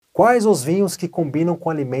Quais os vinhos que combinam com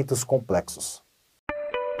alimentos complexos?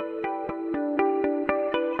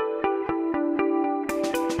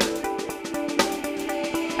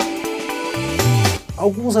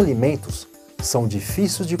 Alguns alimentos são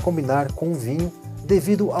difíceis de combinar com vinho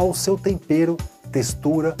devido ao seu tempero,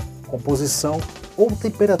 textura, composição ou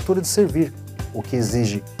temperatura de servir, o que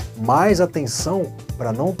exige mais atenção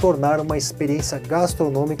para não tornar uma experiência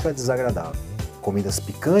gastronômica desagradável. Comidas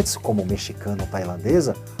picantes, como mexicana ou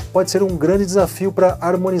tailandesa, pode ser um grande desafio para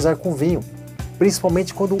harmonizar com vinho,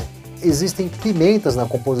 principalmente quando existem pimentas na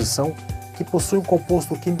composição que possuem um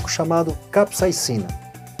composto químico chamado capsaicina.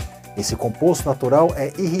 Esse composto natural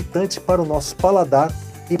é irritante para o nosso paladar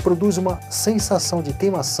e produz uma sensação de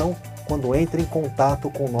queimação quando entra em contato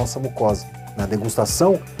com nossa mucosa. Na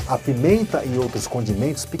degustação, a pimenta e outros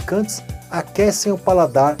condimentos picantes aquecem o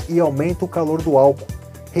paladar e aumentam o calor do álcool,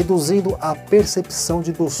 reduzindo a percepção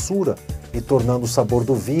de doçura e tornando o sabor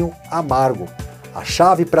do vinho amargo. A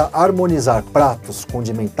chave para harmonizar pratos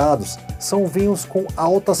condimentados são vinhos com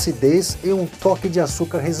alta acidez e um toque de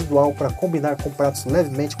açúcar residual para combinar com pratos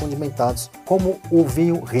levemente condimentados, como o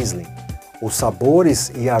vinho Riesling. Os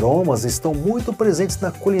sabores e aromas estão muito presentes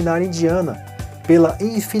na culinária indiana, pela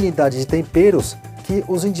infinidade de temperos que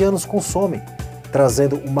os indianos consomem,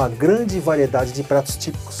 trazendo uma grande variedade de pratos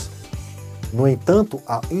típicos. No entanto,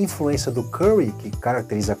 a influência do curry, que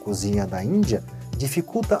caracteriza a cozinha da Índia,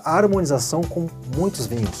 dificulta a harmonização com muitos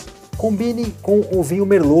vinhos. Combine com o vinho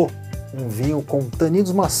Merlot, um vinho com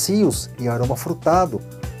taninos macios e aroma frutado,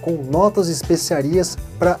 com notas de especiarias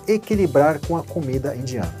para equilibrar com a comida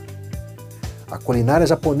indiana. A culinária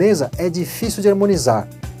japonesa é difícil de harmonizar,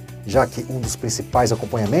 já que um dos principais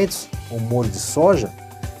acompanhamentos, o molho de soja,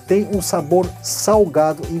 tem um sabor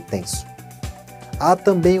salgado intenso. Há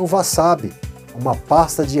também o wasabi, uma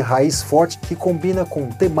pasta de raiz forte que combina com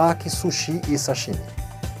temaki, sushi e sashimi.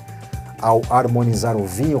 Ao harmonizar o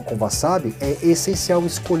vinho com wasabi, é essencial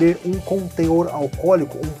escolher um com teor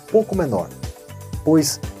alcoólico um pouco menor,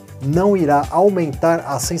 pois não irá aumentar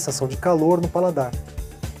a sensação de calor no paladar.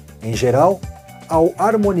 Em geral, ao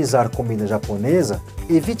harmonizar comida japonesa,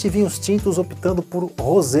 evite vinhos tintos optando por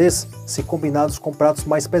rosés se combinados com pratos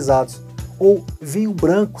mais pesados, ou vinho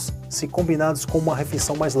brancos se combinados com uma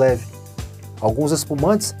refeição mais leve. Alguns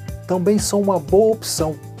espumantes também são uma boa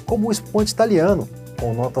opção, como o espumante italiano,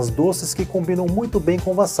 com notas doces que combinam muito bem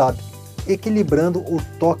com wasabi, equilibrando o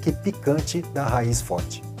toque picante da raiz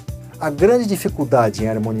forte. A grande dificuldade em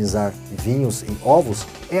harmonizar vinhos e ovos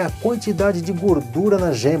é a quantidade de gordura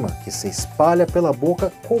na gema, que se espalha pela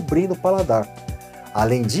boca cobrindo o paladar.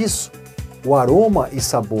 Além disso, o aroma e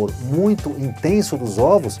sabor muito intenso dos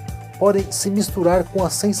ovos podem se misturar com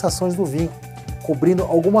as sensações do vinho, cobrindo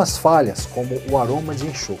algumas falhas, como o aroma de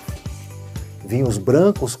enxofre. Vinhos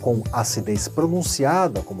brancos com acidez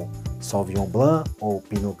pronunciada, como Sauvignon Blanc ou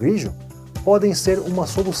Pinot Grigio, podem ser uma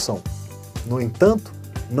solução. No entanto,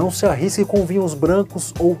 não se arrisque com vinhos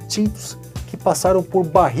brancos ou tintos que passaram por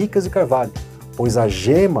barricas de carvalho, pois a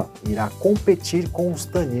gema irá competir com os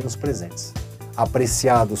taninos presentes.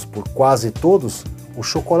 Apreciados por quase todos, o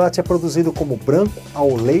chocolate é produzido como branco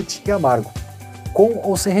ao leite e amargo, com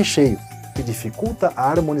ou sem recheio, que dificulta a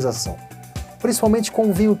harmonização, principalmente com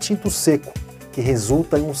o vinho tinto seco, que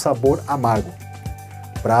resulta em um sabor amargo.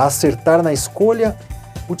 Para acertar na escolha,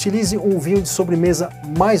 utilize um vinho de sobremesa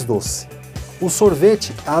mais doce. O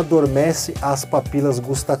sorvete adormece as papilas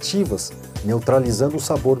gustativas, neutralizando o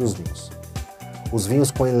sabor dos vinhos. Os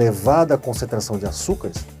vinhos com elevada concentração de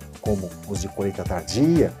açúcares, como os de colheita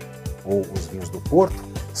tardia ou os vinhos do Porto,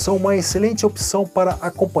 são uma excelente opção para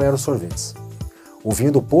acompanhar os sorvetes. O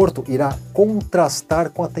vinho do Porto irá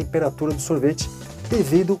contrastar com a temperatura do sorvete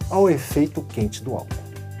devido ao efeito quente do álcool.